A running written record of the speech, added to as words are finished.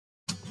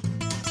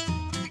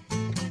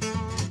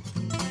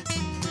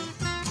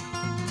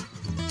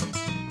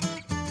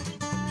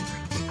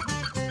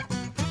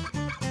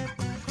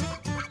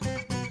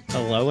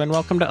Hello and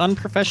welcome to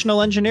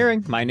Unprofessional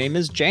Engineering. My name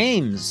is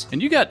James.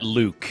 And you got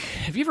Luke.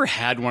 Have you ever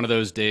had one of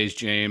those days,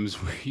 James,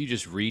 where you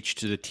just reach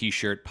to the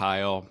t-shirt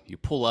pile, you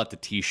pull out the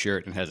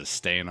t-shirt and it has a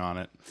stain on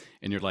it,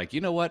 and you're like, you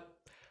know what?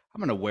 I'm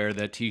going to wear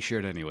that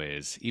t-shirt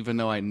anyways, even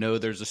though I know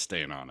there's a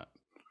stain on it.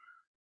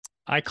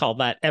 I call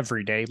that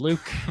every day,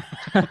 Luke.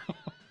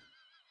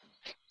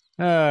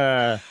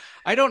 uh,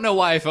 I don't know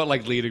why I felt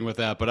like leading with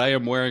that, but I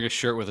am wearing a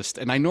shirt with a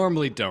stain. And I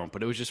normally don't,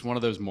 but it was just one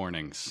of those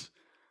mornings.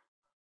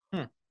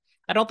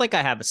 I don't think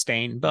I have a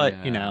stain,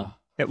 but, Yeah.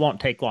 it won't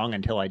take long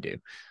until I do.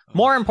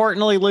 More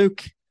importantly,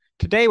 Luke,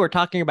 today we're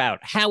talking about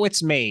how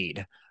it's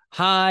made.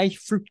 High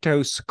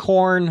fructose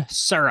corn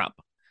syrup.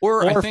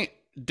 Or I think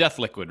death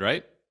liquid,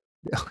 right?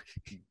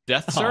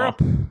 Death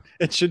syrup?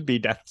 It should be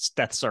death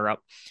syrup.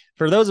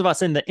 For those of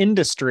us in the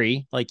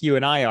industry, like you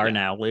and I are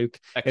now, Luke,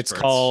 Experts. It's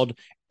called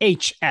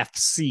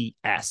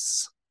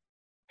HFCS.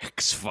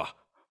 Hexfa.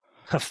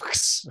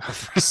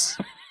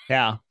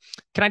 Yeah.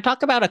 Can I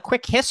talk about a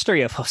quick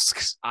history of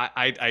husks?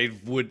 I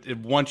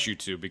would want you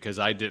to, because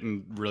I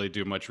didn't really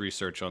do much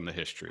research on the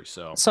history.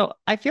 So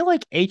I feel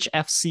like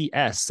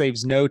HFCS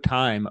saves no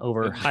time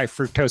over high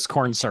fructose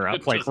corn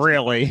syrup.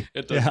 Really?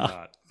 It does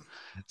not.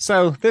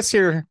 So this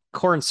here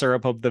corn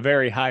syrup of the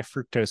very high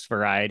fructose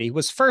variety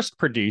was first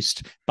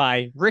produced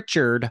by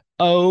Richard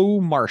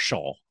O.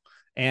 Marshall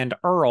and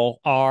Earl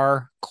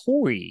R.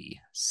 Coy,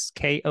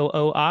 Kooi,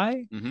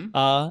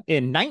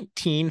 in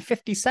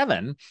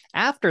 1957,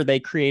 after they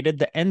created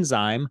the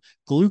enzyme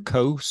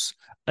glucose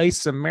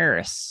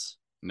isomerase.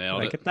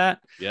 Nailed Did I it. get that?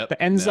 Yep.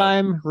 The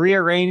enzyme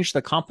rearranged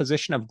the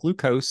composition of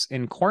glucose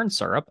in corn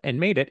syrup and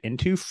made it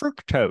into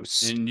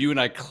fructose. And you and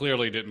I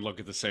clearly didn't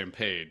look at the same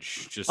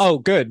page.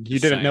 Good. You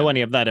didn't know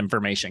any of that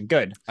information.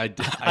 Good. I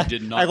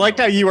did not. I liked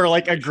how you were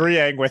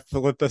agreeing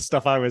with the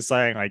stuff I was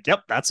saying. Like,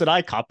 yep, that's what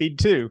I copied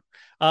too.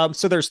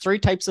 So there's three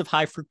types of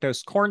high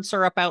fructose corn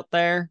syrup out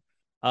there.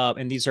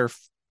 And these are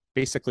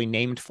basically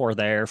named for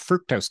their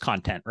fructose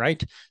content,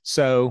 right?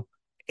 So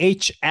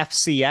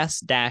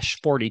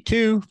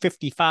HFCS-42,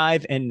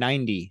 55, and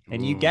 90.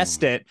 And you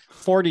guessed it,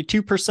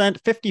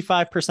 42%,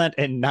 55%,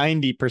 and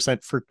 90%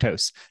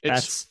 fructose.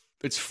 It's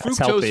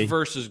fructose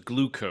versus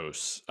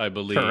glucose, I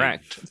believe.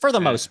 Correct. For the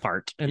most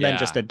part. And then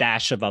just a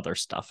dash of other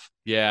stuff.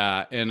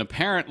 Yeah. And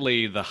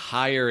apparently the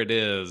higher it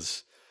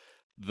is,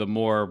 the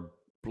more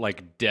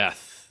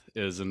death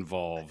is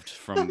involved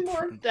from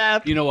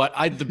death. You know what?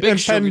 The big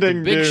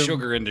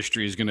sugar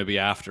industry is going to be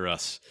after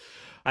us.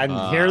 And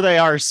here they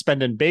are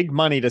spending big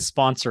money to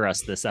sponsor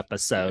us this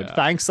episode. Yeah.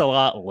 Thanks a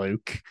lot,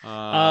 Luke.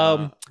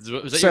 Was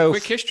that your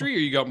quick history, or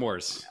you got more?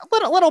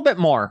 A little bit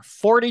more.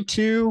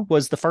 42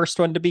 was the first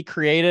one to be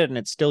created, and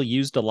it's still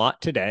used a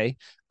lot today.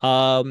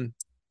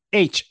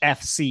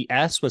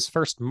 HFCS was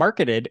first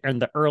marketed in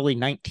the early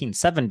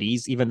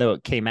 1970s, even though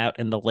it came out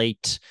in the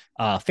late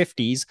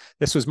 50s.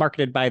 This was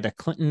marketed by the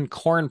Clinton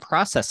Corn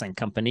Processing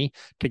Company,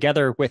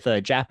 together with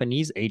a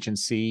Japanese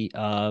agency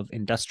of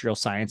industrial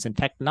science and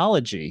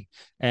technology.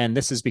 And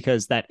this is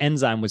because that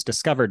enzyme was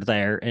discovered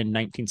there in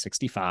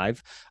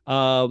 1965.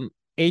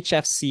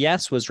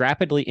 HFCS was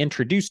rapidly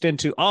introduced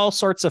into all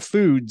sorts of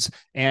foods,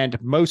 and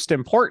most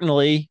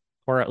importantly,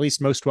 or at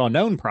least most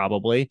well-known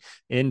probably,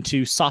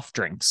 into soft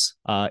drinks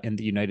in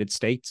the United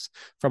States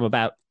from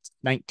about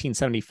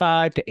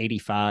 1975 to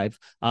 85.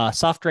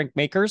 Soft drink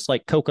makers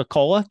like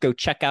Coca-Cola, go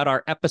check out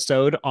our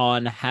episode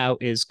on how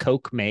is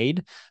Coke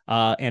made.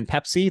 And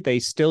Pepsi, they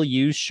still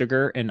use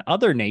sugar in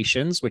other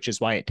nations, which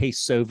is why it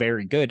tastes so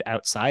very good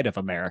outside of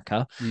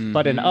America. Mm-hmm.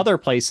 But in other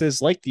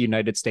places like the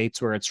United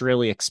States, where it's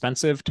really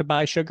expensive to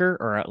buy sugar,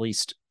 or at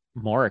least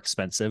more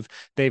expensive,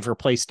 they've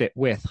replaced it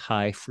with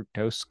high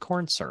fructose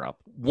corn syrup.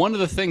 One of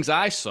the things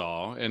I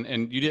saw,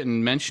 and you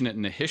didn't mention it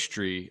in the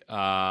history,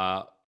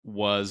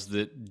 was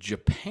that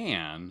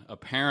Japan,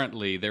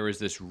 apparently there was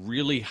this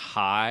really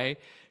high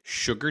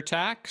sugar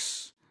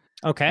tax.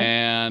 Okay.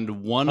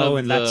 And one of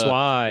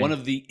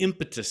the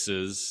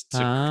impetuses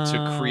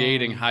to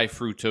creating high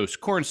fructose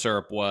corn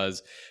syrup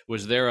was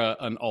there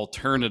an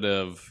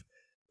alternative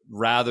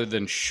rather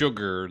than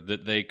sugar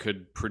that they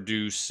could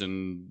produce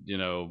and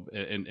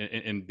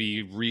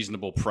be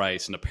reasonable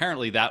price. And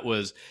apparently that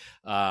was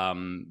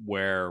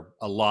where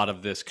a lot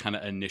of this kind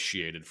of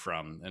initiated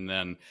from. And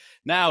then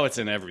now it's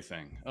in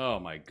everything. Oh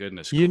my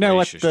goodness. You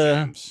know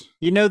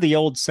the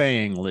old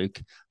saying,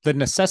 Luke, the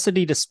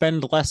necessity to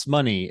spend less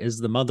money is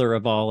the mother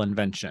of all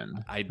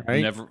invention.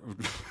 Never.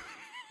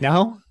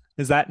 No?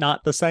 Is that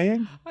not the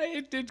saying?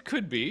 It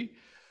could be.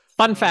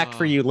 Fun fact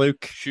for you,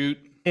 Luke. Shoot.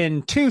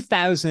 In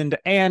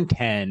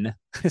 2010,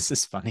 this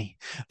is funny,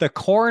 the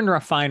Corn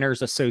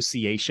Refiners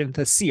Association,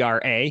 the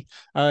CRA,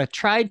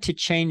 tried to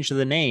change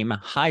the name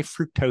high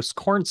fructose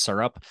corn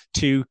syrup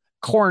to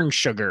corn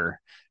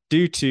sugar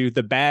due to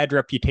the bad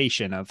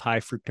reputation of high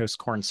fructose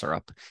corn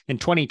syrup. In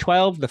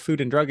 2012, the Food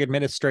and Drug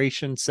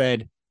Administration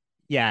said,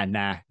 yeah,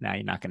 nah,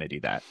 you're not going to do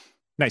that.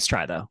 Nice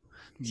try, though.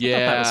 So I thought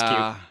that was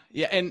cute.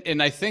 Yeah,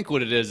 and I think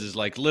what it is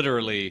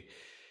literally,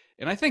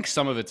 and I think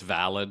some of it's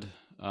valid,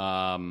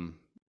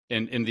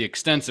 in the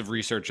extensive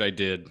research I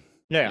did,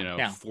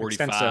 Yeah.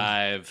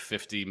 45,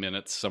 50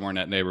 minutes, somewhere in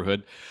that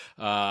neighborhood.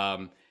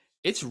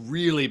 It's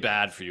really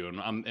bad for you.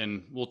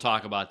 And we'll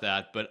talk about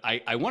that. But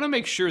I want to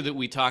make sure that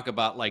we talk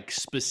about like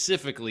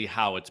specifically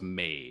how it's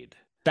made.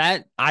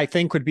 That I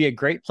think would be a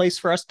great place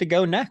for us to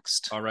go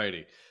next. All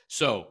righty.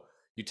 So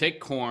you take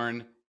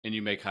corn and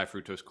you make high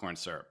fructose corn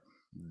syrup.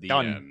 The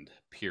Done. end.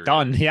 Period.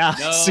 Done. Yeah.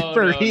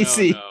 Super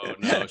easy.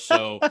 No.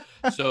 So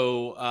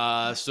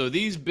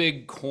these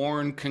big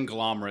corn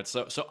conglomerates.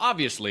 So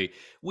obviously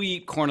we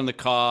eat corn on the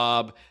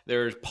cob.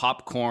 There's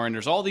popcorn.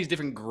 There's all these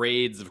different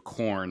grades of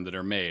corn that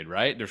are made,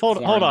 right? There's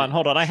hold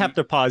on. I have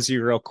to pause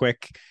you real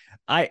quick.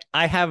 I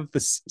have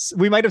this.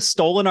 We might have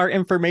stolen our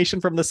information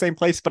from the same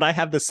place, but I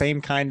have the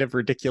same kind of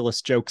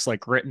ridiculous jokes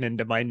like written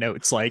into my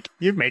notes. Like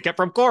you make it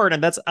from corn,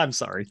 and I'm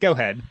sorry. Go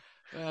ahead.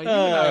 You and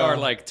I are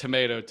like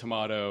tomato,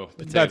 potato.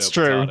 That's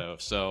true. Potato.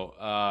 So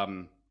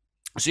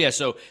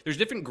there's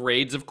different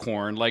grades of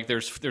corn. Like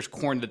there's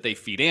corn that they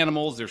feed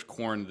animals. There's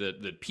corn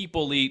that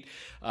people eat.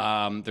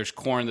 There's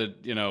corn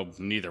that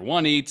neither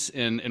one eats.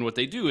 And what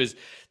they do is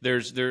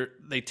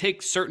they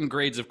take certain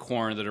grades of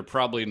corn that are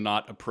probably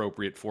not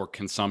appropriate for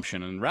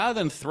consumption. And rather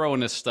than throwing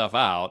this stuff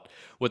out,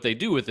 what they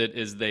do with it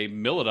is they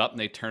mill it up and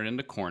they turn it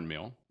into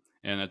cornmeal.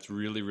 And that's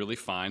really, really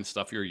fine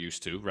stuff you're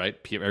used to, right?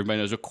 Everybody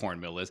knows what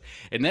cornmeal is.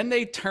 And then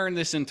they turn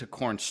this into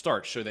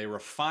cornstarch, so they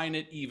refine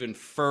it even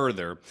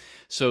further.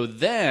 So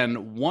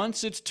then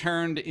once it's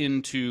turned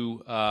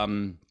into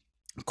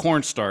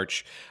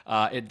cornstarch,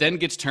 it then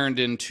gets turned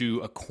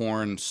into a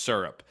corn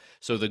syrup.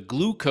 So the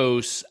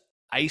glucose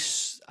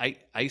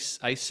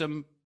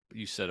isomer,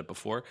 you said it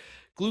before,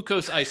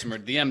 glucose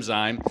isomer, the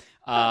enzyme,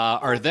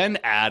 are then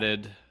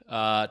added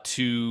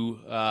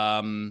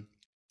to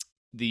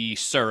the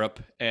syrup,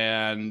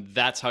 and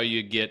that's how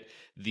you get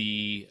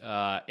the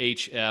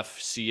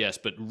HFCS.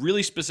 But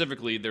really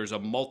specifically, there's a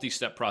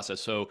multi-step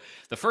process. So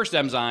the first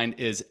enzyme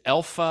is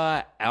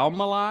alpha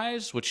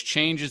amylase, which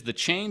changes the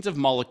chains of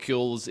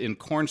molecules in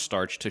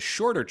cornstarch to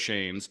shorter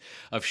chains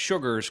of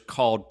sugars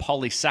called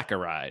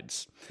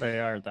polysaccharides. They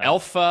are that.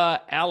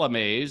 Alpha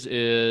amylase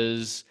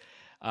is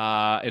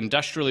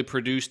industrially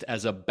produced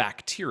as a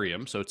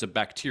bacterium, so it's a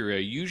bacteria,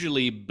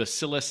 usually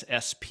Bacillus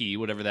sp,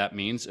 whatever that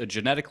means, and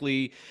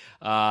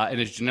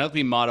is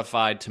genetically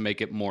modified to make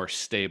it more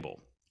stable.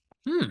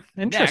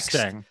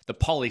 Interesting. Next, the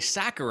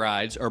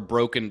polysaccharides are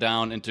broken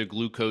down into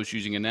glucose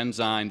using an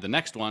enzyme, the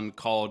next one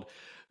called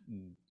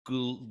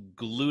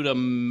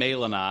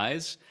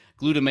glutamelonase.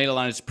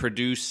 Glutamelonase is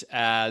produced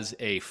as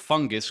a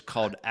fungus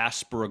called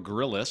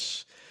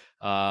Aspergillus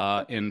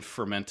in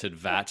fermented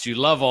vats. You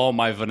love all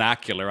my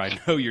vernacular. I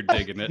know you're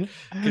digging it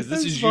because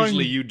this is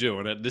usually you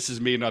doing it. This is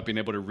me not being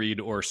able to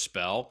read or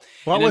spell.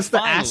 What was the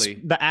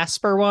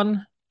Asper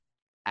one?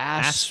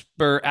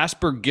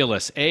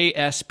 Aspergillus,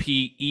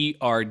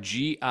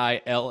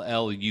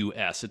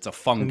 Aspergillus. It's a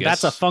fungus.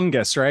 That's a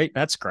fungus, right?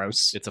 That's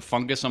gross. It's a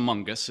fungus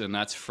among us, and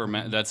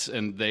that's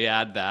and they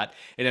add that.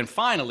 And then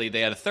finally,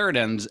 they add a third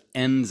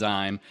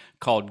enzyme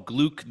called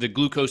the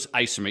glucose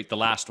isomer, the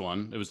last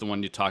one. It was the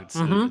one you talked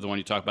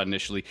about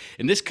initially.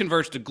 And this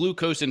converts the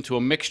glucose into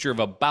a mixture of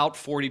about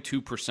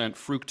 42%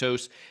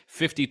 fructose,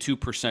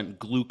 52%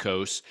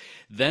 glucose.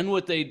 Then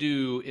what they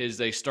do is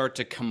they start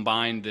to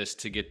combine this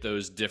to get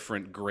those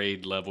different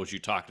grade levels you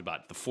talked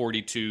about, the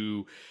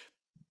 42,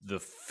 the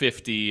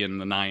 50,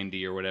 and the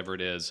 90 or whatever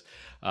it is.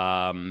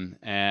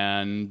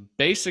 And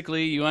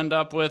basically you end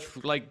up with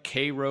like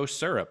K-Row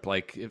syrup. So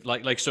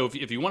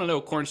if you want to know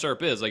what corn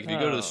syrup is, like if you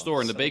go to the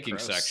store in the baking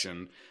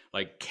section,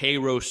 like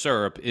K-Row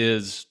syrup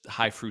is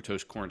high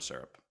fructose corn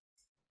syrup.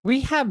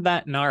 We have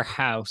that in our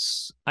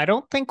house. I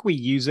don't think we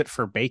use it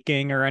for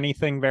baking or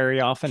anything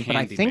very often, but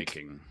I think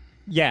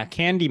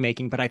candy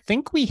making, but I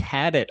think we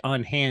had it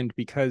on hand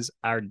because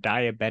our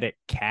diabetic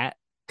cat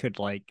could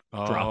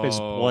drop his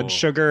blood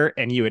sugar,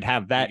 and you would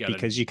have that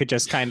because you could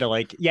just kind of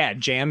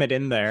jam it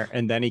in there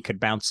and then he could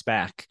bounce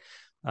back.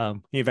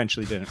 He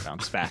eventually didn't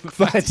bounce back,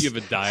 but you have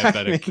a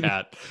diabetic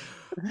cat.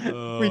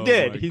 We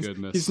did.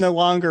 He's no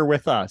longer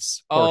with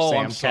us. Poor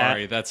Sam I'm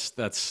sorry. Cat.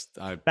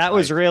 That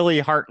was really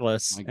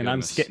heartless, and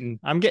I'm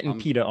getting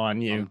PETA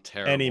on you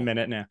any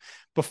minute now.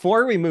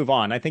 Before we move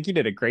on, I think you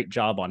did a great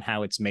job on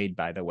how it's made,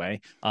 by the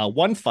way.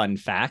 One fun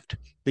fact: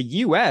 the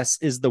U.S.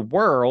 is the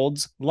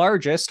world's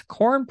largest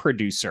corn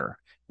producer,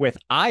 with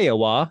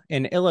Iowa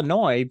and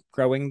Illinois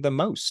growing the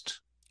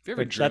most. Have you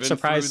ever driven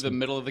through the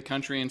middle of the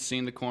country and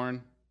seen the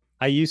corn?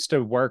 I used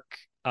to work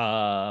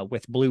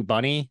with Blue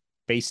Bunny,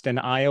 based in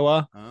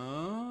Iowa.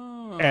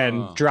 Oh.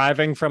 And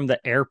driving from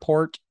the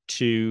airport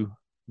to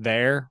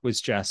there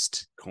was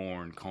just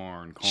corn.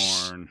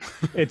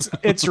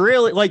 It's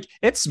really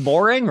it's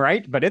boring,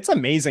 right? But it's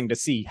amazing to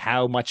see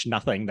how much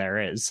nothing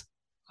there is.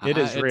 It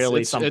is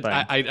really something.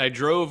 I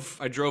drove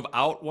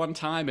out one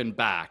time and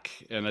back,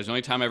 and that's the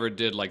only time I ever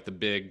did the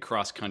big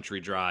cross country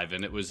drive,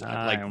 and it was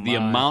the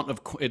amount of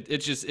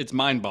it's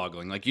mind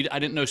boggling. I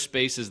didn't know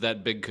spaces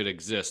that big could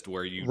exist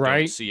where you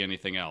don't see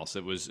anything else.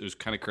 It was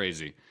kind of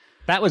crazy.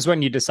 That was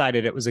when you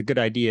decided it was a good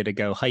idea to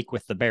go hike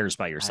with the bears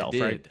by yourself,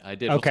 right? I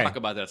did. Okay. We'll talk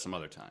about that some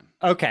other time.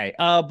 Okay.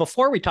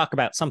 Before we talk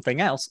about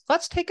something else,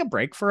 let's take a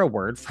break for a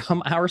word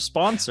from our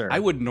sponsor. I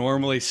would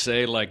normally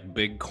say like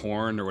Big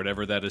Corn or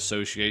whatever that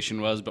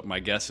association was, but my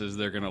guess is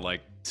they're going to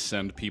like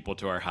send people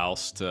to our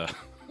house to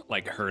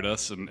like hurt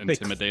us and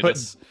intimidate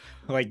us.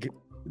 Like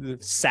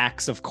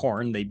sacks of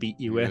corn they beat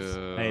you with,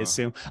 I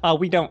assume.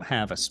 We don't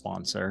have a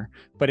sponsor,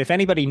 but if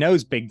anybody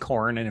knows Big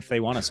Corn and if they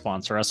want to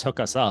sponsor us, hook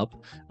us up.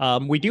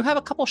 We do have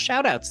a couple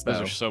shout outs though.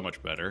 Those are so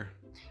much better.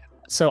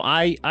 So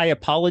I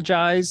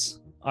apologize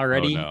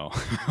already. Oh no.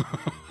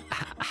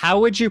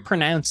 How would you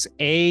pronounce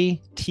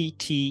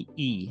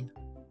ATTE?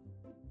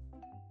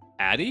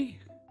 Addy?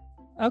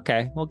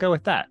 Okay, we'll go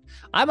with that.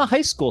 I'm a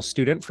high school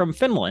student from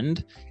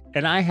Finland,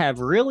 and I have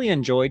really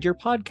enjoyed your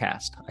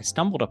podcast. I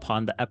stumbled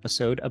upon the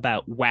episode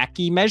about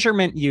wacky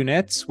measurement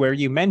units where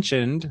you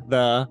mentioned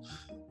the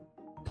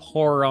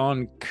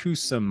Poron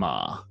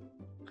Kusama.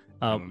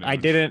 I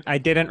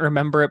didn't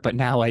remember it, but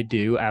now I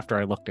do after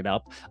I looked it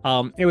up.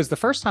 It was the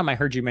first time I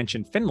heard you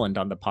mention Finland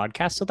on the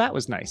podcast, so that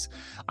was nice.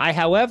 I,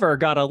 however,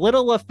 got a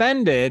little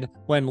offended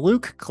when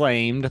Luke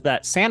claimed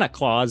that Santa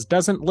Claus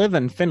doesn't live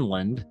in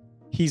Finland.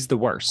 He's the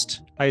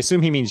worst. I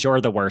assume he means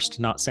you're the worst,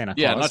 not Santa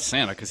Claus. Yeah, not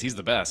Santa, because he's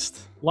the best.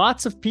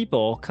 Lots of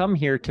people come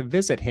here to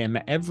visit him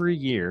every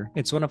year.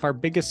 It's one of our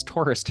biggest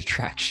tourist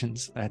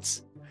attractions.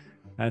 That's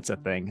a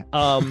thing.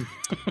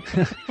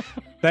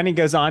 Then he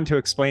goes on to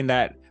explain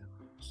that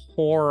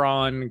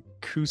Horon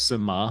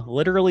Kusama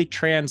literally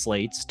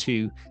translates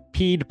to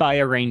peed by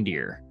a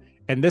reindeer.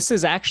 And this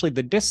is actually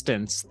the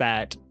distance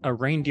that a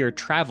reindeer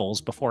travels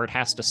before it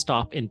has to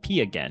stop and pee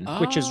again,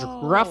 which is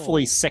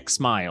roughly 6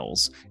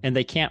 miles. And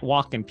they can't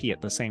walk and pee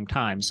at the same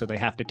time, so they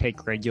have to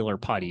take regular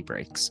potty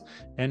breaks.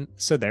 And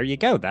so there you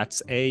go.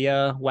 That's a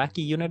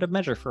wacky unit of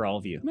measure for all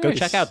of you. Nice. Go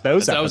check out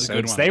those episodes. Was a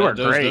good one. They were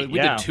great. We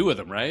did 2 of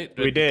them, right?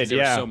 We did, there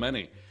were so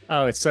many.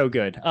 Oh, it's so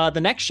good.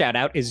 The next shout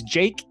out is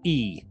Jake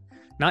E.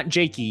 Not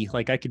Jakey,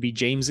 like I could be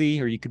Jamesy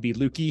or you could be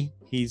Lukey.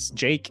 He's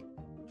Jake.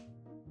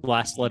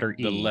 Last letter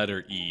E. The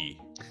letter E.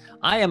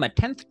 I am a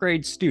 10th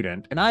grade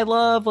student, and I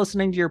love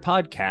listening to your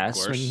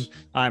podcast when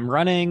I'm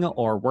running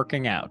or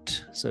working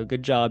out. So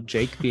good job,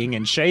 Jake, being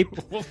in shape.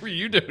 What were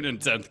you doing in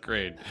 10th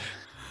grade?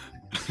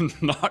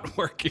 Not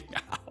working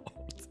out.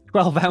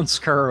 12-ounce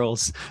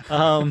curls.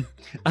 I'm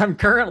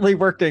currently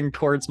working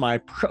towards my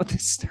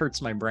this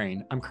hurts my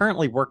brain. I'm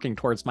currently working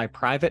towards my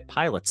private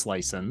pilot's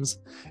license,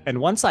 and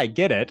once I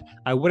get it,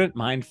 I wouldn't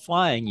mind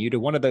flying you to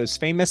one of those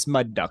famous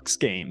Mud Ducks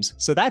games.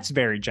 So that's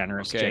very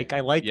generous, Jake. I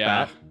like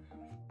that.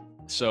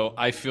 So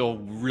I feel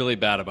really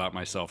bad about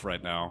myself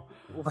right now.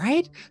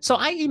 Right? So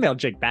I emailed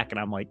Jake back and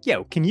I'm like,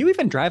 yo, can you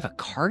even drive a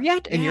car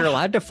yet? And you're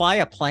allowed to fly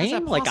a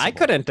plane? Like I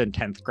couldn't in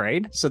 10th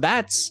grade. So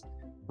that's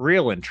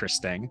real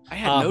interesting. I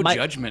had no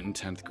judgment in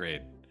 10th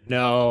grade.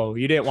 No,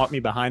 you didn't want me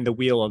behind the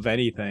wheel of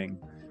anything.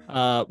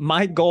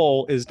 My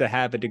goal is to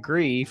have a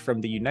degree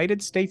from the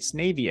United States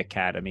Navy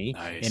Academy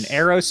in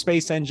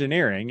aerospace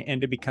engineering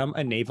and to become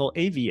a naval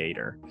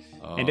aviator.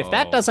 And if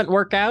that doesn't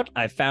work out,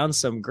 I found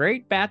some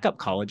great backup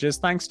colleges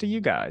thanks to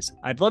you guys.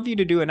 I'd love you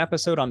to do an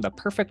episode on the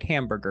perfect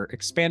hamburger,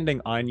 expanding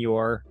on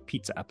your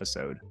pizza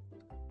episode.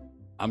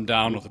 I'm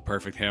down with the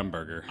perfect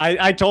hamburger.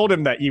 I told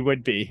him that you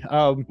would be.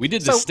 We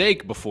did the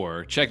steak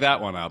before. Check that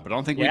one out. But I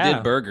don't think we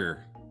did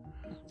burger.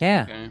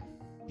 Yeah. Okay.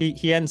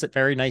 He ends it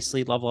very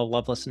nicely.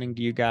 Love listening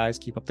to you guys.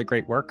 Keep up the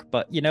great work.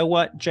 But you know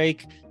what,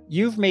 Jake?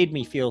 You've made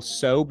me feel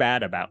so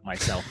bad about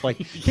myself. Like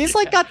he's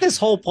like got this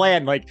whole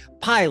plan, like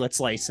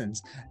pilot's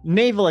license,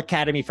 Naval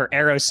Academy for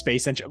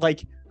aerospace, and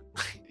like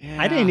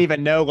I didn't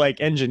even know like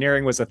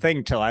engineering was a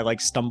thing till I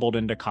like stumbled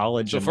into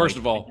college. So first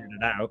of all, figured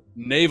it out.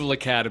 Naval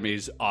Academy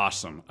is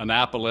awesome.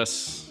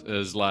 Annapolis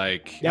is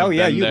like you love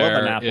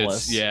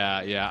Annapolis.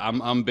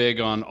 I'm big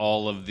on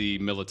all of the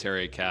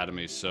military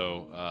academies.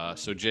 So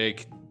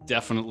Jake,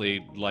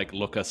 definitely like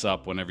look us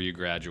up whenever you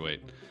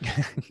graduate.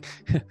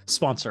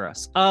 Sponsor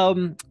us.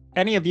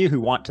 Any of you who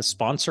want to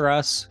sponsor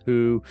us,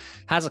 who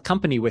has a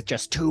company with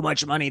just too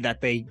much money that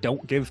they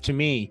don't give to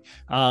me,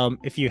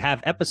 if you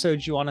have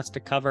episodes you want us to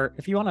cover,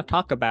 if you want to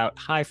talk about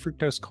high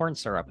fructose corn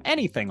syrup,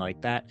 anything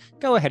like that,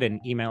 go ahead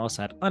and email us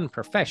at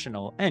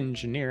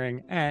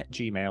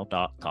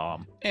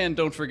unprofessionalengineering@gmail.com. And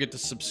don't forget to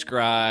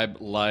subscribe,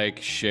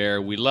 like,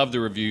 share. We love the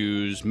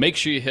reviews. Make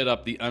sure you hit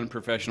up the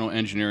Unprofessional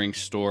Engineering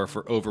store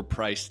for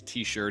overpriced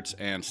t-shirts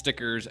and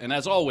stickers. And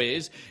as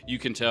always, you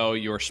can tell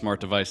your smart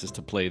devices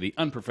to play the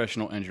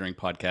Unprofessional Engineering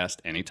podcast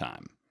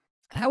anytime.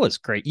 That was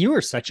great. You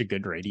were such a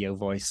good radio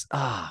voice.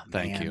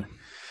 Thank you.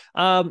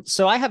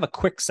 So I have a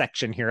quick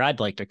section here I'd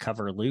like to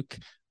cover, Luke.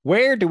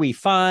 Where do we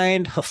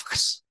find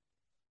hoofs?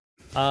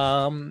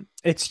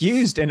 It's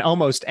used in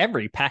almost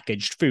every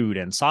packaged food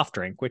and soft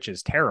drink, which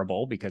is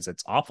terrible because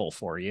it's awful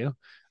for you.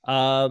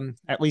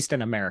 At least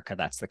in America,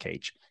 that's the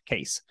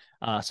case.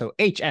 So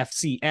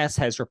HFCS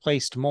has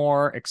replaced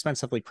more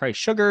expensively priced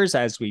sugars,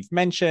 as we've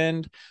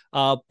mentioned,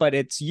 but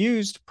it's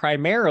used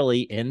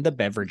primarily in the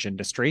beverage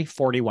industry,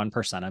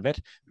 41% of it,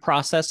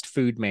 processed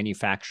food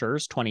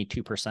manufacturers,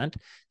 22%,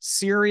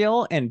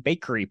 cereal and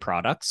bakery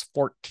products,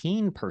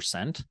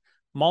 14%,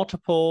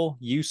 multiple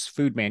use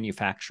food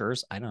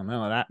manufacturers. I don't know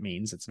what that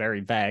means. It's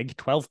very vague,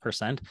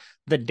 12%.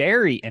 The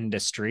dairy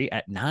industry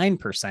at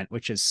 9%,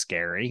 which is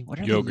scary. What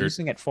are they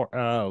using it for?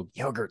 Oh,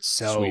 yogurt's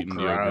so Sweetened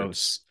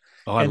gross.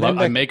 Oh,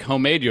 I make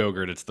homemade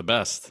yogurt. It's the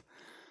best.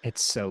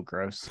 It's so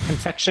gross.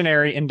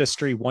 Confectionery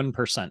industry,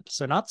 1%.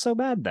 So not so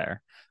bad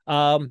there.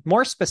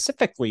 More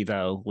specifically,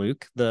 though,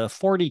 Luke, the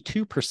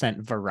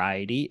 42%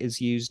 variety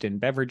is used in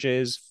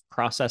beverages,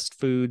 processed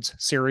foods,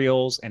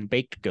 cereals, and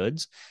baked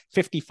goods.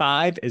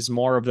 55 is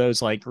more of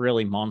those like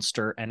really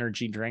monster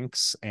energy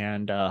drinks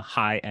and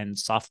high-end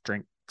soft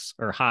drinks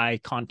or high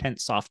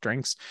content soft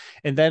drinks.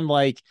 And then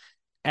like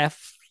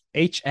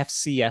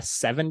HFCS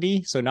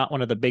 70, so not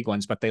one of the big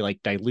ones, but they like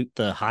dilute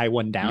the high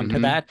one down to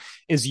that,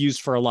 is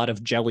used for a lot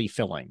of jelly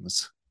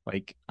fillings,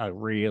 like a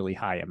really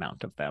high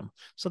amount of them.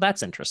 So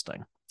that's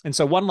interesting. And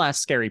so one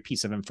last scary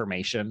piece of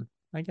information.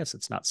 I guess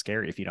it's not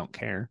scary if you don't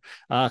care.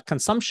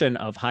 Consumption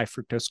of high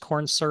fructose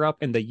corn syrup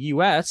in the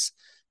US,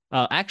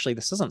 actually,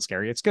 this isn't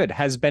scary. It's good,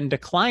 has been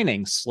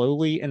declining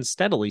slowly and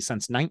steadily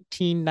since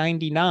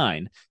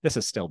 1999. This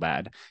is still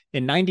bad.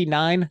 In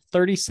 99,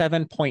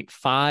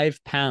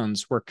 37.5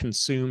 pounds were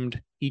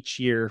consumed each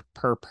year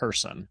per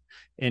person.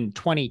 In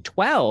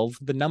 2012,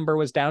 the number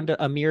was down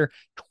to a mere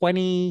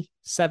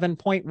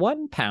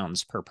 27.1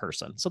 pounds per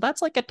person. So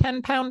that's like a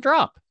 10-pound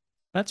drop.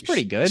 That's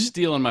pretty good.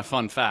 Stealing my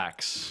fun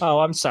facts. Oh,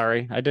 I'm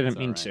sorry. I didn't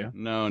mean to.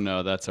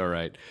 No, that's all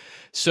right.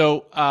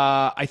 So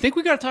I think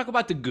we got to talk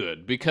about the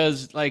good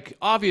because, like,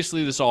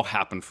 obviously this all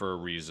happened for a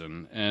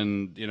reason.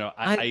 And, you know,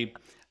 I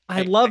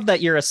love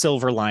that you're a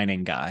silver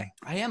lining guy.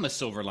 I am a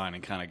silver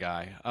lining kind of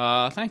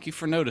guy. Thank you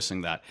for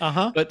noticing that.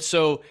 Uh-huh. But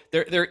so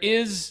there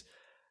is...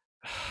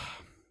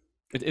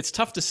 It's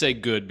tough to say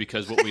good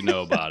because what we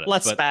know about it.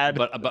 Less bad.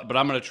 But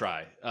I'm going to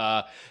try.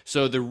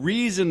 So the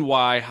reason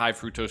why high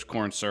fructose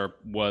corn syrup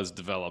was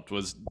developed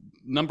was,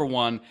 number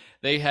one,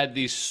 they had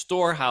these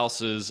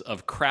storehouses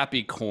of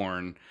crappy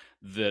corn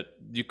that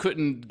you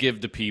couldn't give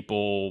to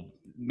people.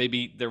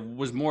 Maybe there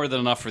was more than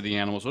enough for the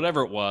animals,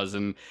 whatever it was.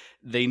 And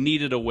they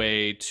needed a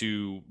way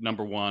to,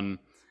 number one,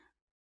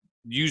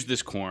 use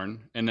this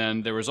corn, and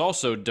then there was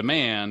also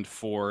demand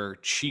for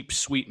cheap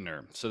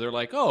sweetener. So they're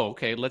like, oh,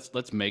 okay,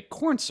 let's make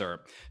corn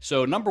syrup.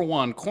 So number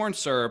one, corn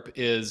syrup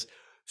is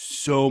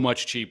so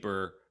much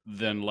cheaper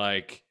than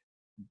like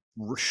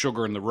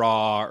sugar in the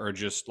raw or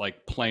just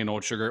like plain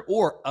old sugar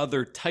or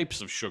other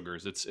types of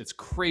sugars. It's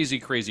crazy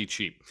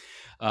cheap.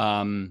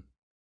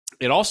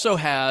 It also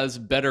has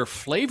better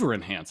flavor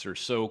enhancers.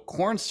 So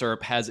corn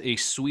syrup has a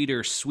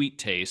sweeter sweet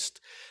taste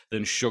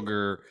than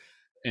sugar,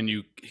 and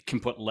you can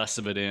put less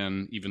of it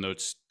in, even though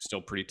it's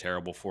still pretty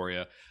terrible for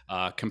you,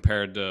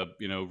 compared to,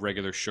 you know,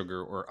 regular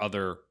sugar or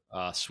other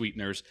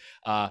sweeteners.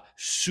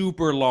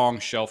 Super long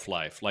shelf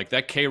life. Like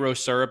that Karo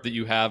syrup that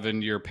you have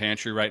in your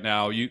pantry right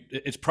now,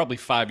 it's probably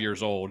 5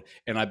 years old,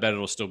 and I bet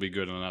it'll still be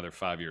good in another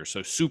 5 years.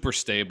 So super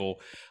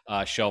stable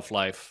shelf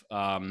life.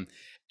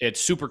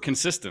 It's super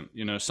consistent.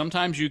 You know,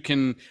 sometimes you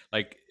can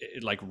like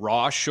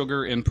raw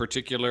sugar in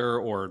particular,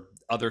 or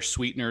other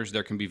sweeteners,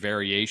 there can be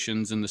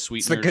variations in the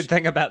sweeteners. It's the good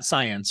thing about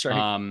science,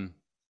 right?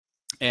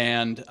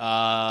 And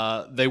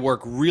they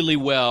work really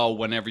well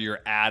whenever you're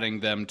adding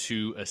them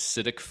to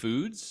acidic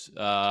foods.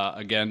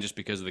 Again, just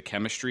because of the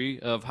chemistry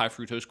of high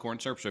fructose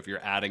corn syrup. So if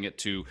you're adding it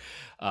to,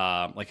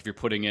 like if you're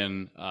putting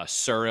in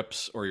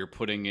syrups or you're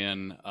putting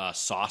in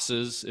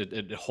sauces,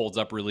 it holds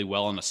up really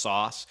well in a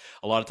sauce.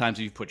 A lot of times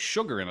if you put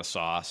sugar in a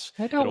sauce,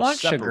 I don't want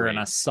sugar in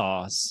a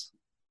sauce.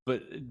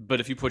 But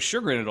if you put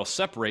sugar in it, it'll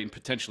separate and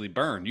potentially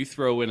burn. You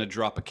throw in a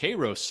drop of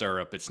Karo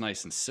syrup, it's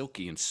nice and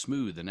silky and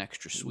smooth and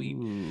extra sweet.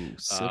 Ooh,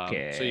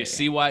 silky. So you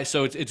see why.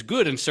 So it's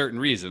good in certain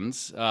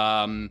reasons,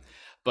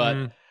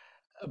 but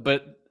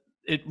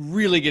it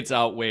really gets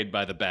outweighed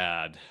by the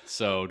bad.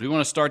 So do we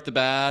want to start the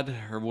bad,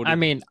 or what? I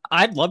mean,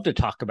 I'd love to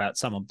talk about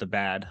some of the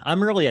bad.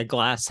 I'm really a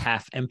glass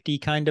half empty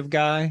kind of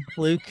guy,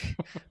 Luke.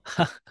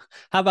 How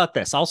about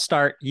this? I'll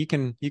start. You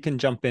can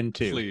jump in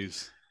too.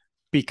 Please.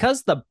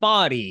 Because the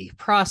body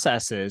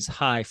processes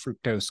high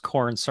fructose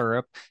corn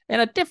syrup in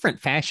a different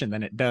fashion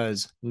than it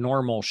does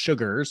normal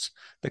sugars,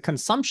 the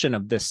consumption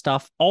of this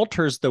stuff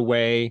alters the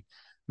way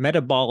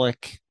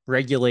metabolic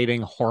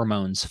regulating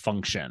hormones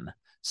function.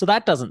 So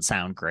that doesn't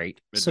sound great.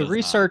 So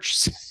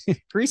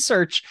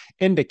research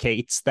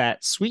indicates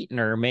that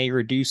sweetener may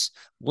reduce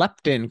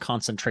leptin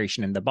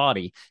concentration in the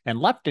body. And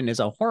leptin is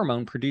a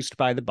hormone produced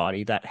by the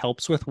body that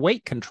helps with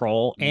weight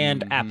control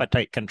and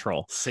appetite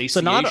control.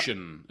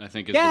 Satiation, I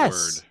think is the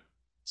word.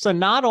 So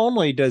not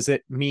only does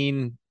it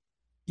mean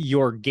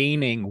you're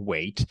gaining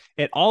weight,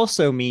 it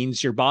also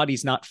means your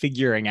body's not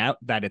figuring out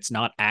that it's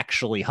not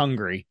actually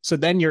hungry. So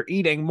then you're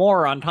eating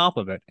more on top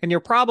of it. And you're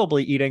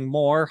probably eating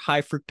more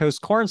high fructose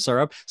corn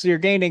syrup. So you're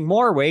gaining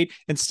more weight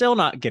and still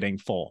not getting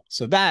full.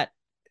 So that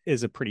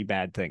is a pretty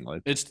bad thing,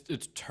 Luke. It's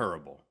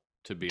terrible,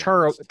 to be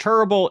honest.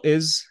 Terrible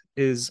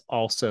is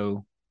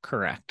also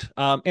correct.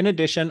 In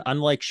addition,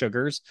 unlike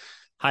sugars,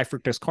 high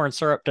fructose corn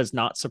syrup does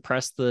not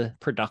suppress the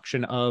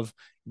production of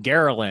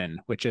ghrelin,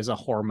 which is a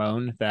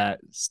hormone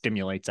that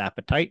stimulates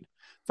appetite.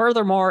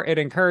 Furthermore, it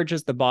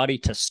encourages the body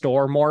to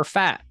store more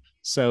fat.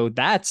 So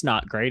that's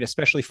not great,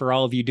 especially for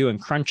all of you doing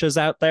crunches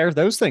out there.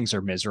 Those things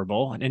are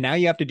miserable. And now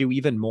you have to do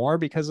even more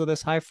because of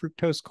this high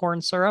fructose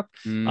corn syrup.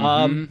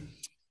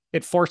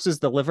 It forces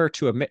the liver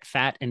to emit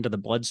fat into the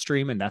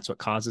bloodstream, and that's what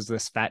causes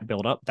this fat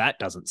buildup. That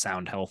doesn't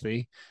sound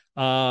healthy.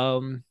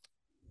 The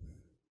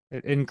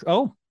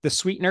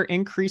sweetener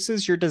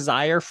increases your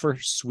desire for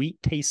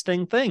sweet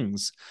tasting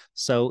things.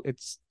 So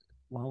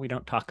we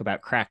don't talk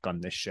about crack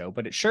on this show,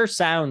 but it sure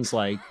sounds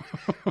like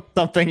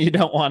something you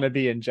don't want to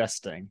be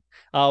ingesting.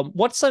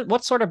 What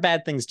sort of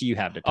bad things do you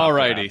have to talk about?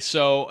 Alrighty.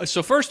 So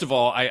first of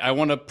all, I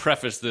want to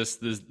preface this.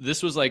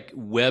 This was like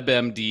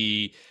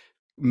WebMD,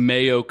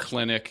 Mayo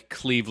Clinic,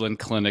 Cleveland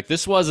Clinic.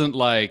 This wasn't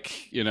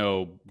like,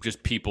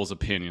 just people's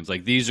opinions.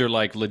 Like these are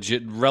like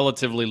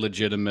relatively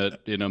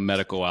legitimate,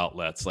 medical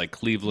outlets like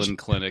Cleveland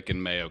Clinic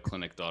and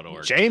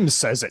MayoClinic.org. James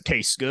says it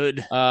tastes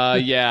good.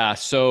 Yeah.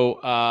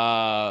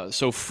 So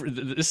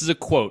this is a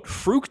quote.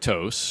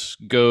 Fructose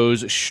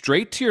goes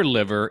straight to your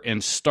liver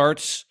and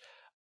starts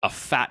a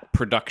fat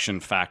production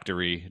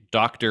factory.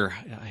 Dr.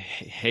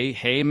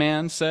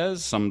 Heyman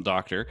says, some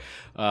doctor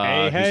whose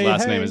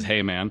last name is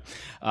Heyman.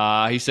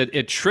 He said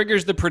it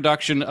triggers the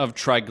production of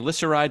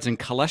triglycerides and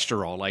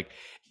cholesterol. Like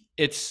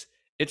it's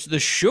the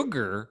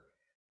sugar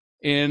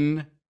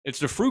it's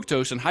the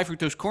fructose and high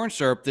fructose corn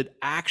syrup that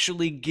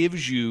actually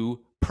gives you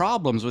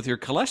problems with your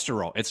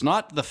cholesterol. It's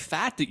not the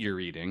fat that you're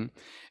eating.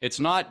 It's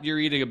not you're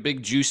eating a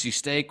big juicy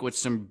steak with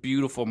some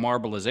beautiful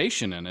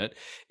marbleization in it.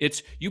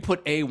 It's you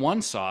put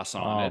A1 sauce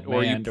on it,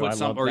 or you do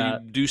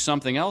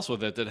something else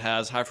with it that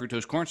has high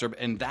fructose corn syrup,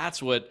 and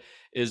that's what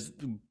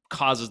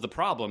causes the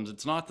problems.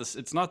 It's not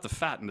the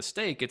fat in the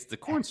steak, it's the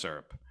corn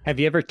syrup. Have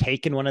you ever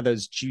taken one of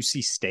those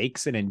juicy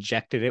steaks and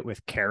injected it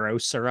with Caro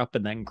syrup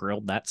and then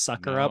grilled that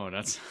sucker up?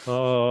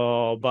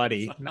 Oh,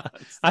 buddy.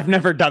 I've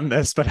never done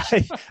this, but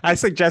I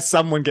suggest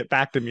someone get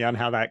back to me on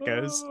how that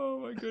goes. Oh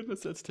my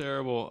goodness, that's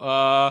terrible.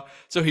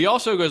 So he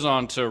also goes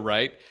on to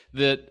write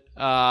that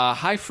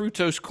high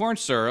fructose corn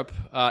syrup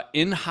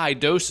in high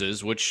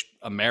doses, which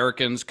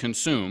Americans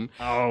consume.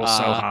 Oh,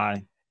 so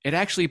high. It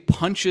actually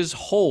punches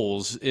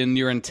holes in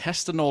your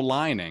intestinal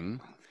lining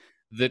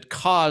that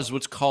cause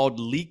what's called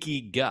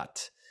leaky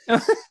gut.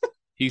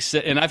 He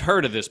said, and I've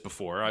heard of this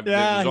before.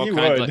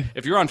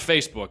 If you're on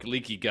Facebook,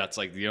 leaky gut's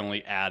like the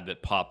only ad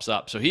that pops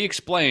up. So he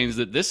explains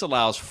that this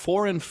allows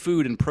foreign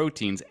food and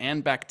proteins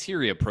and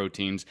bacteria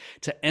proteins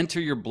to enter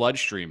your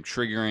bloodstream,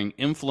 triggering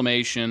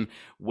inflammation,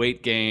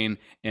 weight gain,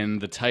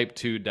 and the type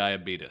 2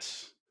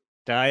 diabetes.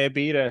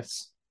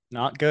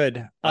 Not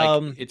good.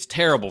 It's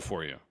terrible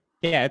for you.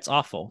 Yeah, it's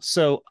awful.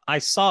 So I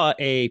saw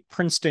a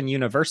Princeton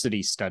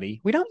University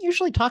study. We don't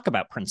usually talk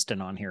about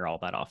Princeton on here all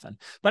that often.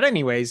 But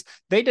anyways,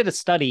 they did a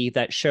study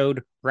that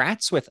showed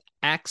rats with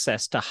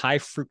access to high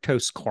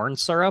fructose corn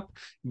syrup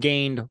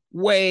gained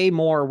way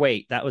more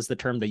weight. That was the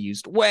term they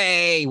used,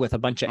 way, with a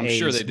bunch of A's.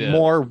 Sure they did.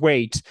 More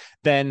weight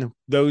than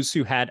those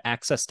who had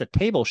access to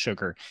table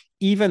sugar,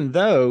 even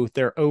though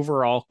their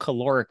overall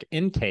caloric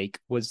intake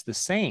was the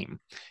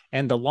same.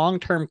 And the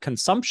long-term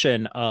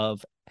consumption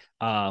of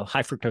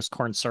high fructose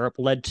corn syrup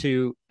led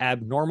to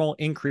abnormal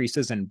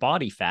increases in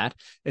body fat,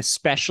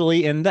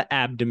 especially in the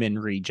abdomen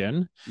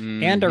region,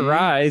 and a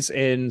rise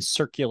in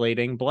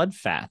circulating blood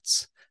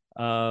fats.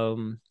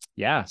 So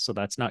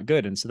that's not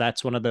good. And so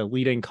that's one of the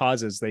leading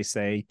causes, they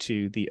say,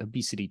 to the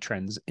obesity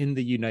trends in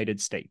the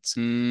United States.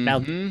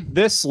 Now,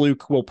 this,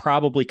 Luke, will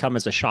probably come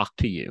as a shock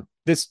to you.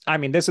 This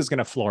is going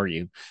to floor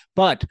you.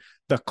 But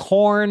the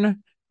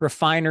Corn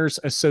Refiners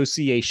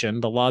Association,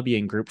 the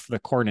lobbying group for the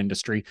corn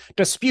industry,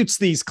 disputes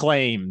these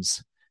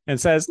claims and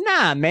says,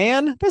 nah,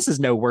 man, this is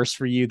no worse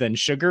for you than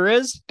sugar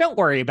is. Don't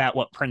worry about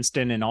what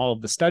Princeton and all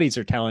of the studies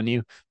are telling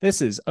you. This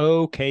is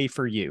okay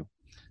for you.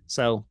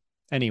 So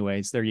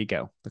anyways, there you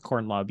go. The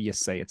corn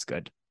lobbyists say it's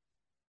good.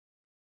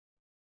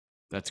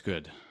 That's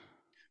good.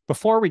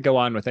 Before we go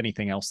on with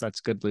anything else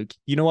that's good, Luke,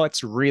 you know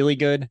what's really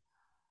good?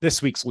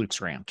 This week's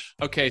Luke's Rant.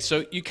 Okay,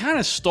 so you kind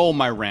of stole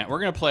my rant. We're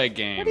going to play a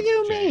game. What do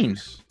you mean?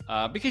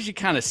 Because you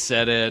kind of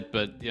said it,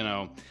 but,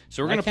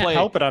 so we're going to play. I can't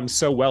help it. I'm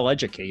so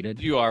well-educated.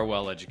 You are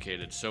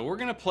well-educated. So we're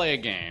going to play a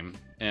game,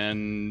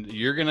 and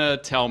you're going to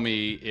tell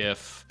me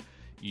if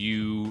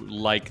you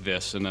like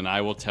this, and then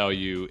I will tell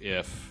you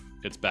if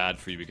it's bad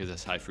for you because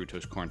it's high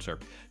fructose corn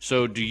syrup.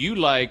 So do you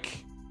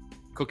like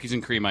cookies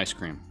and cream ice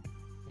cream?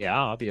 Yeah,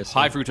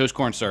 obviously. High fructose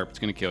corn syrup. It's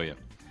going to kill you.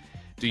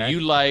 Do you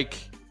like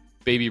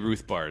Baby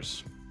Ruth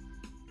bars?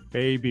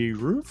 Baby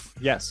Ruth?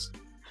 Yes.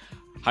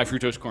 High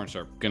fructose corn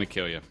syrup. Going to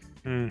kill you.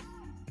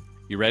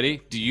 You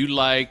ready? Do you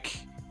like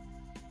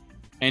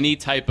any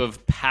type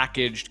of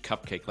packaged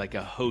cupcake, like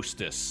a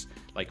Hostess,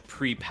 like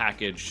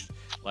pre-packaged,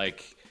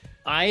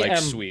 I am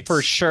sweets?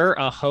 For sure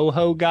a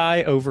ho-ho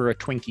guy over a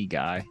Twinkie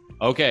guy.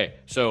 Okay,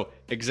 so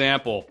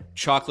example,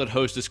 chocolate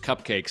Hostess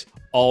cupcakes,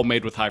 all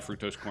made with high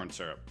fructose corn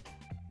syrup.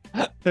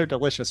 They're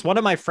delicious. One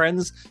of my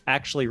friends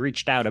actually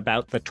reached out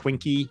about the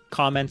Twinkie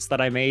comments that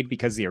I made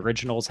because the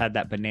originals had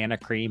that banana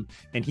cream,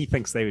 and he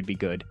thinks they would be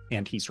good,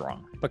 and he's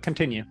wrong. But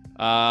continue.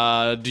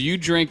 Do you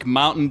drink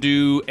Mountain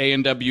Dew,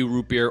 A&W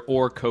root beer,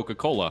 or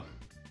Coca-Cola?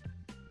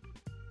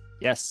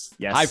 Yes.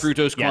 High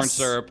fructose corn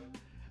syrup.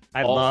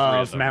 I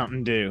love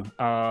Mountain Dew.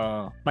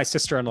 My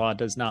sister-in-law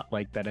does not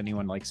like that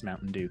anyone likes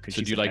Mountain Dew because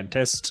she's a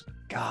dentist.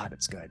 God,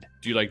 it's good.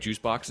 Do you like juice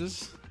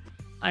boxes?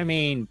 I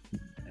mean,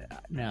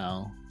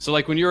 no. So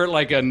like when you're at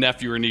like a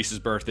nephew or niece's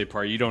birthday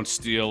party, you don't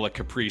steal a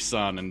Capri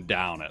Sun and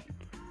down it.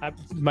 That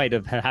might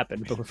have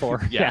happened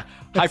before. Yeah.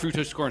 High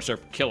fructose corn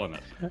syrup, killing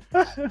it.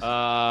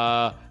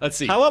 Let's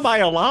see. How am I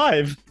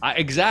alive?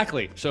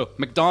 Exactly. So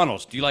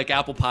McDonald's, do you like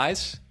apple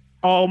pies?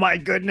 Oh my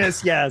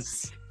goodness,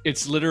 yes.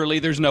 It's literally,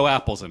 there's no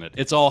apples in it.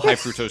 It's all high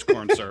fructose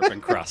corn syrup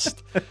and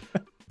crust.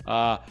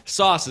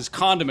 Sauces,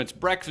 condiments,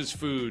 breakfast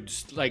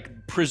foods, like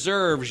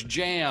preserves,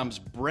 jams,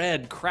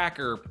 bread,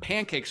 cracker,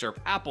 pancake syrup,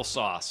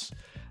 applesauce.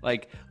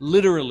 Like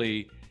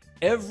literally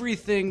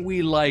everything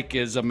we like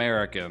as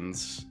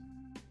Americans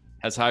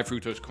has high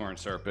fructose corn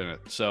syrup in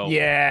it. So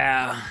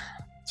yeah.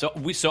 So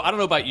I don't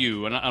know about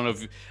you, and I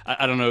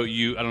don't know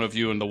if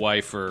you and the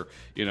wife are,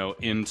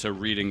 into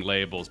reading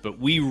labels, but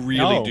we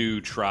really do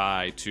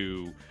try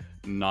to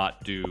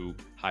not do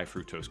high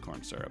fructose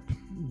corn syrup.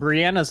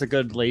 Brianna's a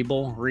good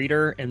label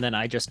reader, and then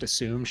I just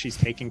assume she's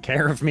taking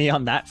care of me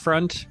on that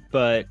front.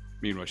 But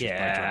meanwhile, she's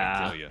probably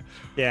trying to kill you.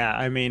 Yeah,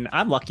 I mean,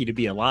 I'm lucky to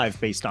be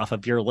alive based off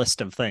of your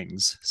list of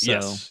things. So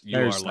yes, you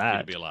are lucky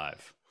to be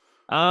alive.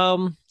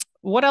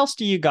 What else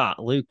do you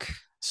got, Luke?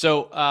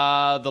 So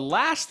the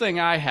last thing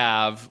I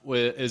have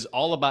is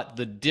all about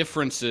the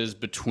differences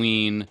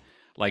between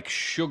like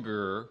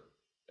sugar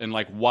and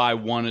like why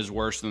one is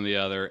worse than the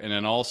other, and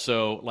then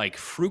also like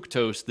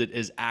fructose that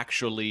is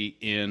actually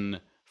in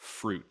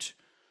fruit.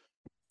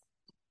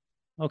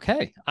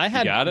 Okay. I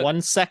had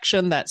one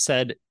section that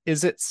said,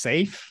 is it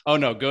safe? Oh,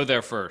 no, go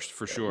there first,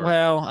 for sure.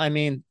 Well, I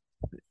mean,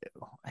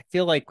 I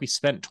feel like we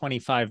spent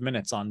 25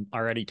 minutes on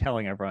already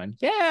telling everyone,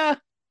 yeah,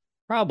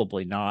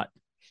 probably not.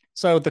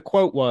 So the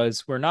quote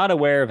was, we're not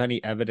aware of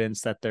any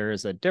evidence that there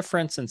is a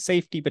difference in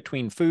safety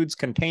between foods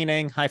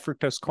containing high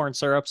fructose corn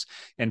syrups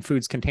and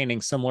foods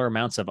containing similar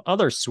amounts of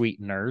other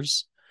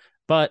sweeteners.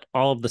 But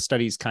all of the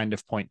studies kind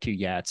of point to,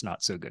 yeah, it's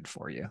not so good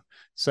for you.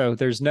 So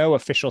there's no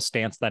official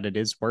stance that it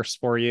is worse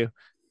for you.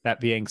 That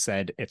being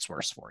said, it's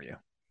worse for you.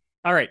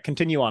 All right,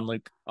 continue on,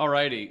 Luke. All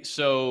righty.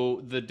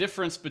 So the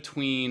difference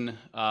between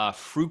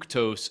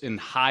fructose and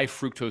high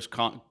fructose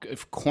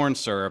corn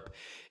syrup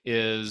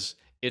is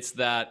it's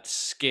that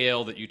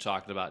scale that you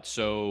talked about.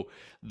 So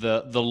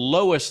the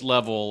lowest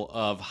level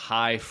of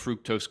high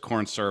fructose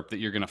corn syrup that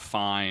you're going to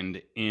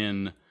find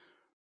in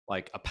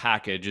like a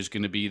package is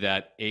going to be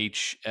that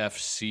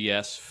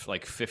HFCS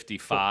like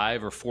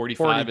 55 or 45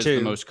 42. Is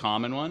the most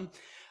common one.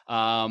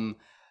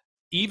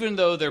 Even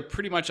though they're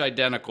pretty much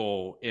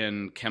identical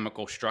in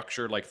chemical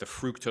structure, like the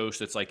fructose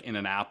that's like in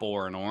an apple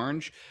or an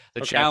orange,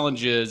 the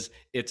challenge is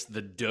it's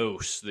the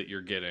dose that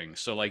you're getting.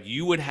 So like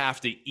you would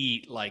have to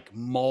eat like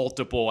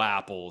multiple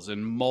apples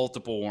and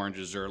multiple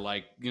oranges, or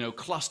like,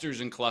 clusters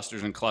and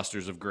clusters and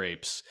clusters of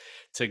grapes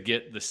to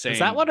get the same. Is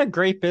that what a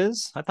grape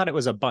is? I thought it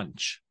was a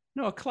bunch.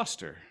 No, a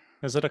cluster.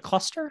 Is it a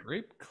cluster?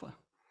 Grape?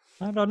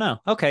 I don't know.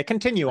 Okay,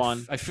 continue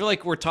on. I feel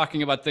like we're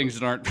talking about things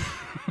that aren't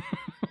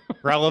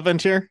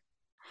relevant here.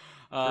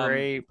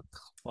 Grape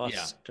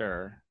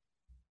cluster.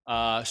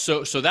 Yeah.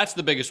 So that's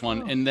the biggest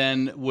one. And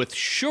then with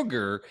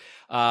sugar,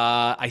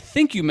 I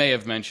think you may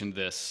have mentioned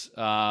this.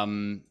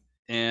 And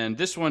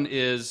this one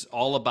is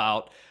all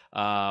about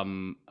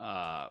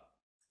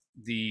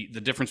the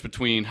difference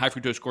between high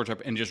fructose corn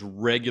syrup and just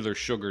regular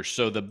sugar.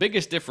 So the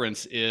biggest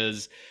difference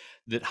is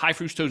that high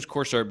fructose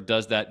corn syrup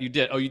does that. You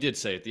did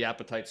say it, the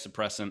appetite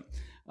suppressant.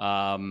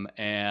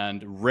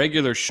 And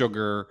regular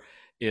sugar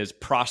is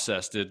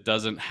processed. It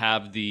doesn't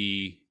have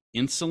the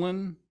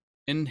insulin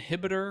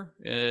inhibitor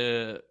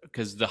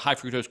because the high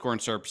fructose corn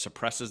syrup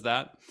suppresses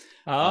that.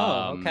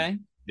 Okay.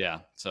 Yeah.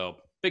 So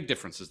big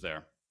differences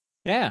there.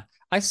 Yeah.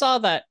 I saw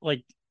that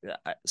like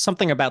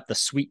something about the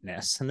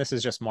sweetness, and this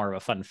is just more of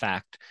a fun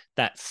fact,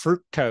 that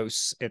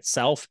fructose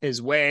itself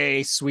is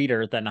way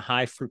sweeter than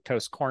high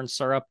fructose corn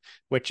syrup,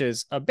 which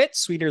is a bit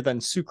sweeter than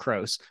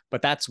sucrose,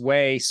 but that's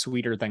way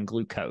sweeter than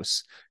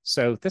glucose.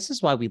 So this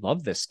is why we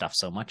love this stuff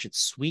so much. It's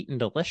sweet and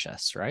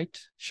delicious, right?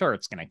 Sure,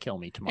 it's going to kill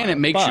me tomorrow. And it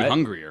makes you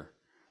hungrier.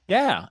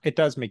 Yeah, it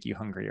does make you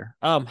hungrier.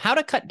 How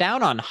to cut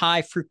down on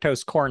high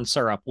fructose corn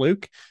syrup,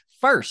 Luke?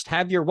 First,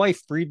 have your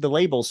wife read the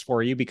labels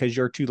for you because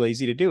you're too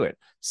lazy to do it.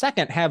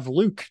 Second, have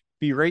Luke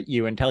berate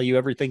you and tell you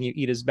everything you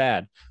eat is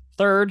bad.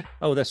 Third,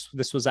 oh,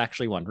 this was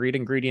actually one. Read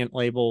ingredient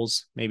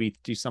labels, maybe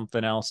do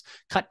something else.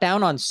 Cut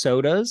down on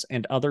sodas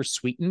and other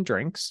sweetened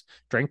drinks.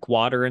 Drink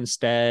water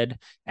instead.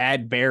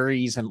 Add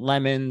berries and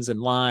lemons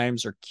and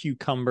limes or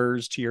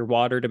cucumbers to your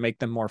water to make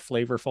them more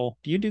flavorful.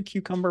 Do you do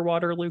cucumber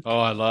water, Luke? Oh,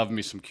 I love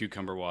me some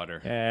cucumber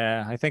water.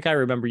 Yeah, I think I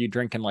remember you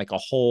drinking like a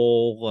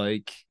whole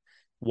like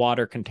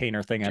water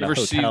container thing at a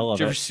hotel. Did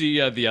you ever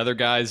see the other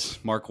guys,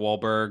 Mark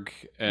Wahlberg,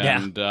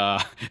 and,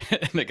 and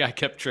the guy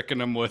kept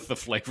tricking him with the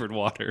flavored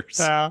waters?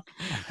 Want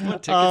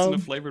tickets into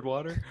flavored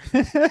water?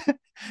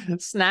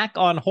 Snack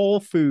on whole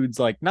foods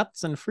like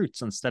nuts and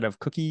fruits instead of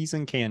cookies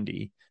and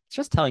candy. It's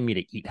just telling me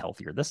to eat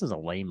healthier. This is a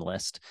lame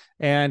list.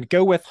 And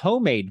go with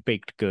homemade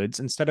baked goods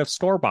instead of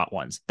store-bought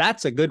ones.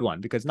 That's a good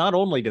one because not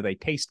only do they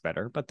taste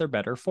better, but they're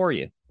better for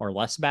you or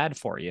less bad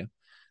for you.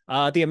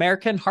 The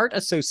American Heart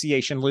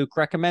Association, Luke,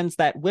 recommends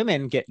that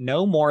women get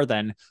no more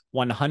than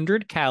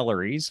 100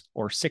 calories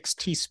or 6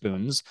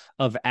 teaspoons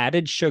of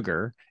added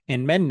sugar,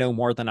 and men no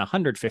more than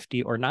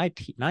 150 or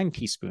 9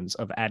 teaspoons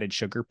of added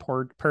sugar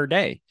per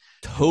day.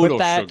 Total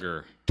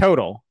sugar.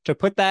 Total. To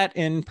put that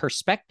in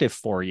perspective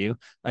for you,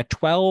 a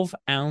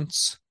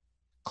 12-ounce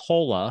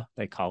cola,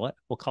 they call it,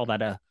 we'll call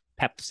that a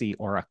Pepsi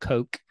or a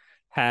Coke,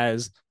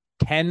 has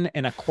 10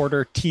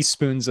 1/4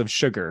 teaspoons of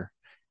sugar.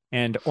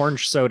 And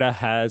orange soda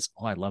has,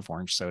 oh, I love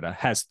orange soda,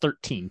 has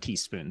 13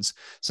 teaspoons.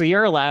 So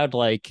you're allowed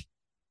like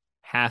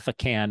half a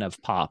can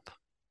of pop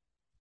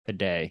a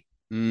day.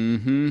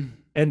 Mm-hmm.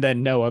 And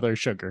then no other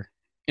sugar.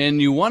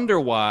 And you wonder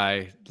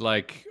why,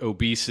 like,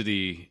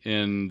 obesity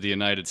in the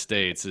United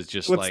States is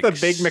just what's the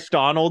big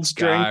McDonald's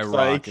drink?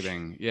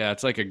 Skyrocketing. Like, yeah,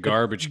 it's like a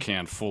garbage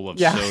can full of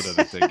soda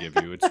that they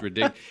give you. It's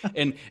ridiculous.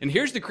 And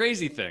here's the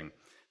crazy thing.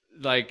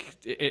 Like,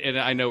 and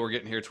I know we're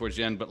getting here towards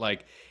the end, but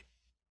like,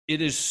 it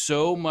is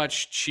so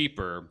much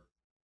cheaper.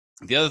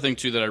 The other thing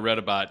too that I read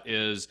about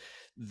is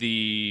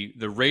the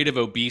rate of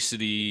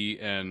obesity,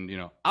 and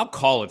I'll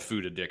call it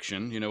food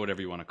addiction,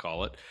 whatever you want to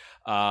call it,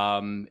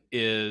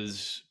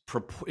 is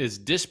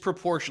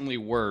disproportionately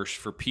worse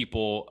for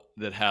people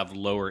that have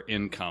lower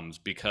incomes,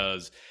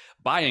 because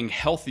buying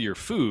healthier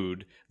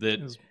food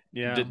that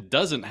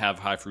doesn't have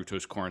high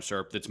fructose corn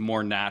syrup, that's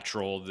more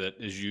natural, that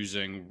is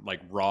using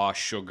like raw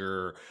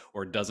sugar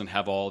or doesn't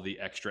have all the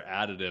extra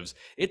additives,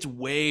 it's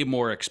way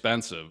more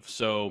expensive.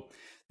 So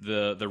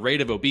the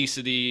rate of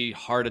obesity,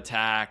 heart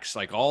attacks,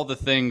 like all the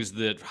things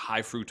that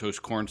high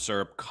fructose corn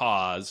syrup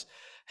cause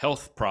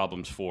health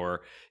problems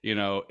for,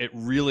 it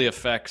really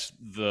affects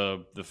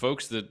the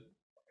folks that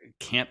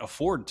can't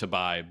afford to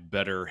buy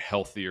better,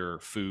 healthier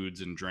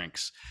foods and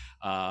drinks.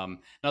 Now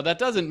that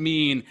doesn't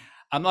mean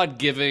I'm not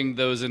giving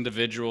those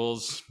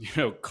individuals,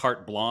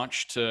 carte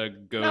blanche to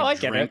go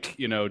drink,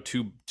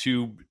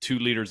 2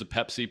 liters of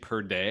Pepsi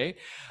per day.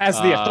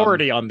 As the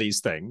authority on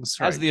these things.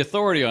 Right? As the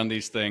authority on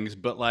these things.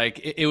 But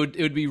like, it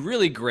would be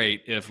really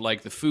great if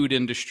like the food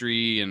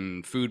industry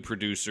and food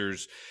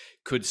producers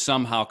could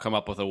somehow come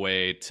up with a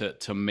way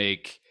to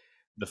make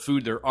the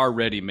food they're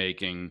already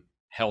making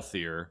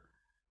healthier.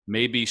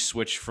 Maybe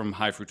switch from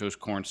high fructose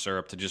corn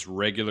syrup to just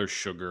regular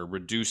sugar,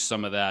 reduce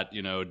some of that,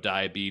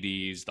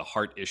 diabetes, the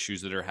heart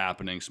issues that are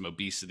happening, some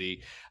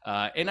obesity.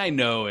 And I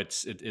know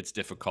it's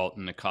difficult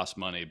and it costs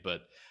money,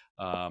 but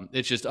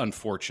it's just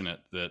unfortunate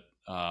that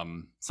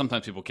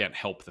sometimes people can't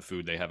help the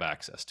food they have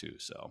access to.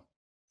 So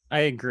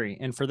I agree.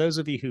 And for those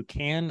of you who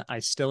can, I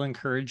still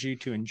encourage you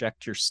to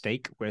inject your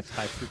steak with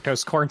high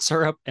fructose corn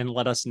syrup and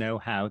let us know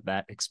how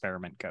that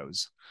experiment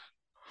goes.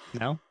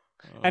 No?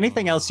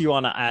 Anything else you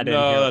want to add in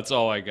here? No, that's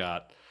all I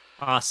got.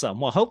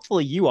 Awesome. Well,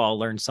 hopefully you all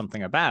learned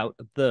something about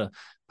the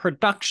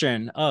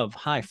production of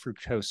high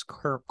fructose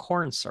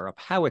corn syrup,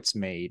 how it's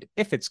made,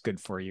 if it's good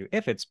for you,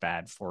 if it's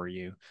bad for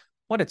you,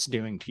 what it's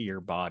doing to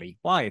your body,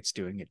 why it's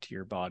doing it to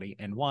your body,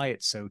 and why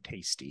it's so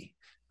tasty.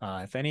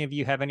 If any of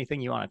you have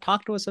anything you want to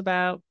talk to us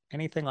about,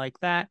 anything like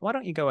that, why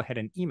don't you go ahead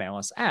and email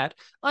us at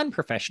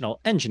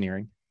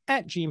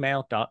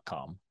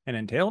unprofessionalengineering@gmail.com. And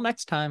until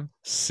next time,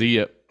 see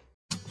ya.